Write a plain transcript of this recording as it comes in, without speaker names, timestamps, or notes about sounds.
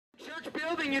church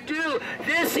building you do.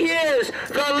 This is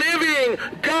the living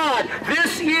God.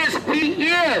 He is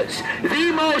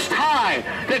the Most High,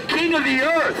 the King of the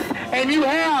earth. And you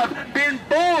have been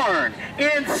born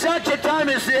in such a time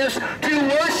as this to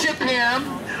worship Him,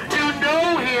 to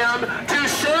know Him, to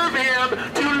serve Him,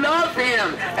 to love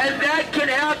Him. And that can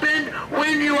happen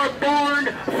when you are born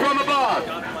from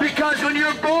above. Because when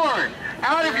you're born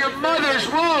out of your mother's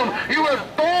womb, you were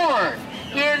born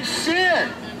in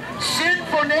sin.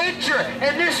 Sinful nature,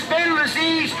 and this fatal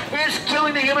disease is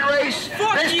killing the human race.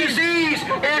 This disease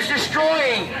is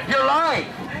destroying your life,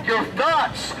 your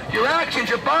thoughts, your actions,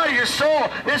 your body, your soul.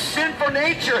 This sinful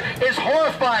nature is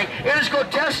horrifying. It is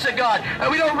grotesque to God, and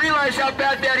we don't realize how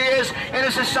bad that is in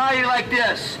a society like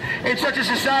this. In such a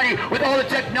society with all the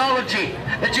technology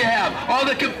that you have, all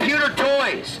the computer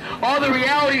toys, all the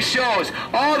reality shows,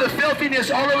 all the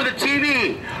filthiness all over the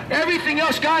TV, everything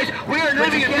else, guys, we are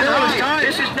living in perilous times.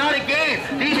 This is not a game.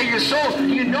 These are your souls. Do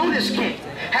you know this King?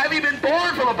 Have you been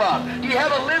born from above? Do you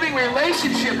have a living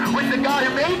relationship with the God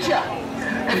who made you?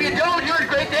 If you don't, you're in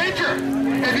great danger.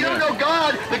 If you don't know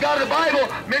God, the God of the Bible,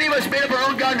 many of us made up our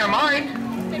own God in our mind.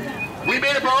 We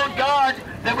made up our own God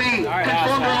that we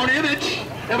conformed our own image.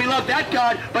 And we love that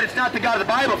God, but it's not the God of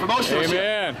the Bible for most of us.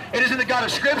 Amen. It isn't the God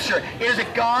of Scripture. It is a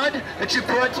God that you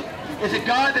is a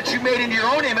God that you made into your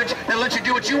own image that lets you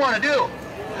do what you want to do.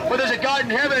 But there's a God in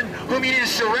heaven whom you need to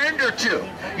surrender to.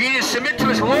 You need to submit to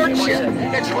His Lordship.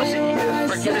 It's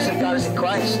the forgiveness of God is in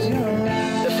Christ.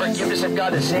 The forgiveness of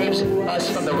God that saves us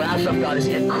from the wrath of God is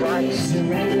in Christ.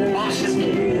 Awesome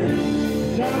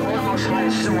King. The Lord Most High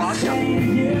is so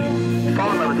awesome.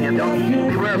 Fall in love with Him.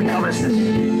 Don't beware of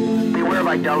covetousness. Beware of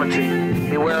idolatry.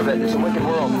 Beware of it. It's a wicked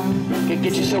world. It can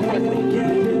get you so quickly.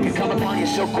 It can come upon you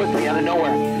so quickly out of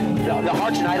nowhere. The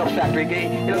heart's an idol factory.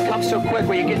 It'll come so quick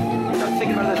where you get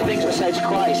thinking about other things besides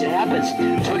Christ. It happens.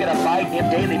 So we got to abide in Him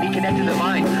daily. Be connected to the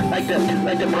vine. Like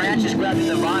the branches grabbed in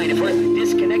the vine. If we're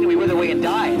disconnected, we wither away and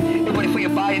die. But if we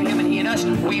abide in Him and He in us,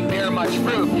 we bear much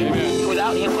fruit. Amen.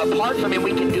 Without Him, apart from Him,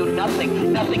 we can do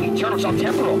nothing. Nothing eternal. It's all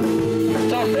temporal.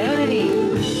 It's all vanity.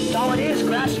 It's all it is.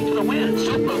 Grasping to the wind.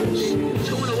 So moves. It's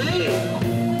going away.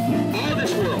 All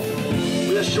this world.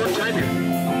 We have a short time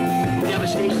here.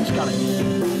 Devastation's coming.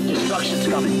 Destruction's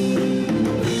coming.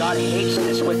 God hates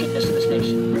this wickedness in this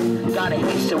nation. God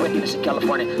hates the wickedness in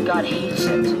California. God hates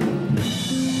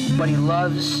it. But He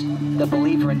loves the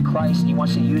believer in Christ, and He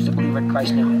wants to use the believer in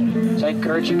Christ now. So I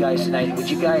encourage you guys tonight, would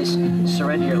you guys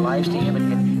surrender your lives to Him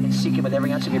and seek Him with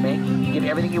every ounce of your being? You give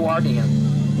everything you are to Him.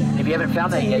 And if you haven't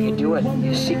found that yet, you do it.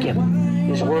 You seek Him.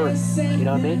 His Word. You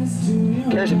know what I mean?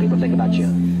 Who cares what people think about you?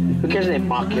 Who cares if they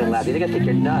mock you and laugh? They think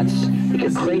you're nuts. Think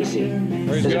you're crazy.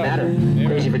 Doesn't matter.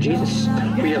 Crazy for Jesus.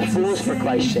 We are fools for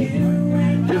Christ's sake.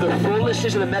 Through the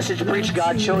foolishness of the message preached,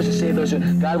 God chose to save those who,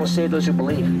 God will save those who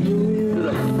believe. Through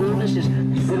the foolishness,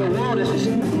 through the world is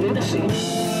lunacy.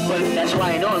 But that's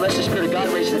why I know unless the Spirit of God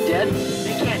raises the dead,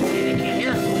 they can't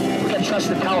hear. We got to trust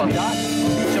in the power of God.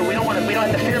 So we don't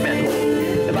have to fear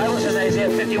men. The Bible says in Isaiah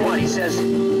 51, He says,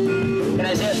 in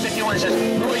Isaiah 51, it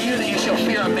says, who are you that you shall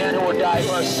fear a man who will die,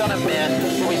 or a son of man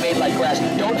who will be made like grass?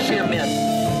 Don't fear men.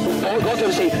 Go to him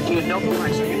and say, do you know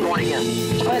Christ? You're going again.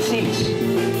 Just plant seeds.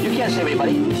 You can't save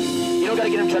anybody. You don't got to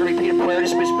get him to repeat a prayer.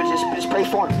 Just pray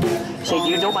for him. Say, do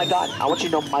you know my God? I want you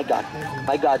to know my God.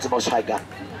 My God's the Most High God.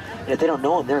 And if they don't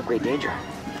know Him, they're in great danger.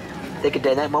 They could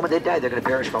die. That moment they die, they're going to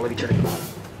perish for all of eternity.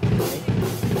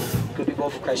 Good people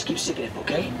for Christ. Keep seeking Him,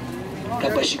 okay?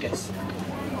 God bless you guys.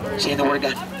 Saying the Word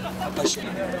of God. God bless you.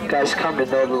 Guys, come to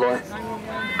know the Lord.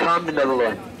 Come to know the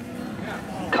Lord.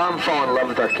 Come fall in love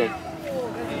with our King.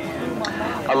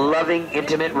 A loving,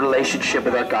 intimate relationship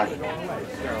with our God.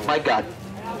 My God.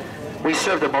 We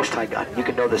serve the Most High God. You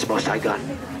can know this Most High God.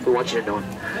 We want you to know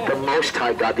Him. The Most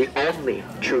High God, the only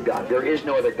true God. There is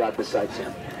no other God besides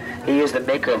Him. He is the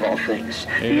maker of all things.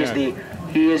 Amen.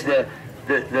 He is the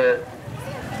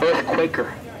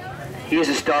earthquaker. He is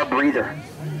the star breather.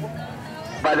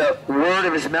 By the word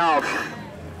of His mouth,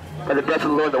 by the breath of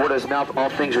the Lord, the word of His mouth, all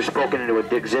things are spoken into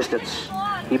existence.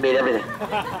 He made everything.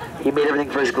 He made everything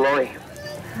for His glory.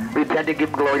 Repent and give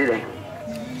Him glory today.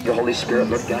 The Holy Spirit,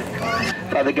 Lord God.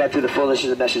 Father God, through the fullness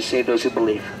of the message, save those who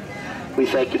believe. We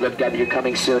thank You, Lord God, that You're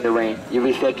coming soon to reign.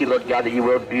 We thank You, Lord God, that you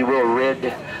will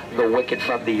rid the wicked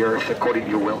from the earth according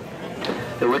to Your will.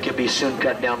 The wicked be soon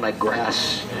cut down like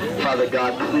grass. Father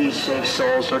God, please save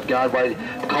souls, Lord God.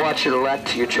 Call out Your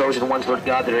elect, Your chosen ones, Lord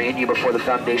God, that are in You before the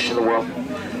foundation of the world.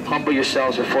 Humble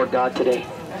yourselves before God today.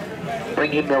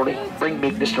 Bring humility. Bring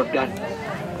meekness, Lord God.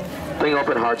 Bring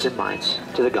open hearts and minds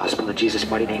to the gospel in Jesus'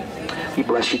 mighty name. We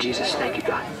bless You, Jesus. Thank You,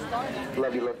 God.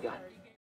 Love You, Lord God.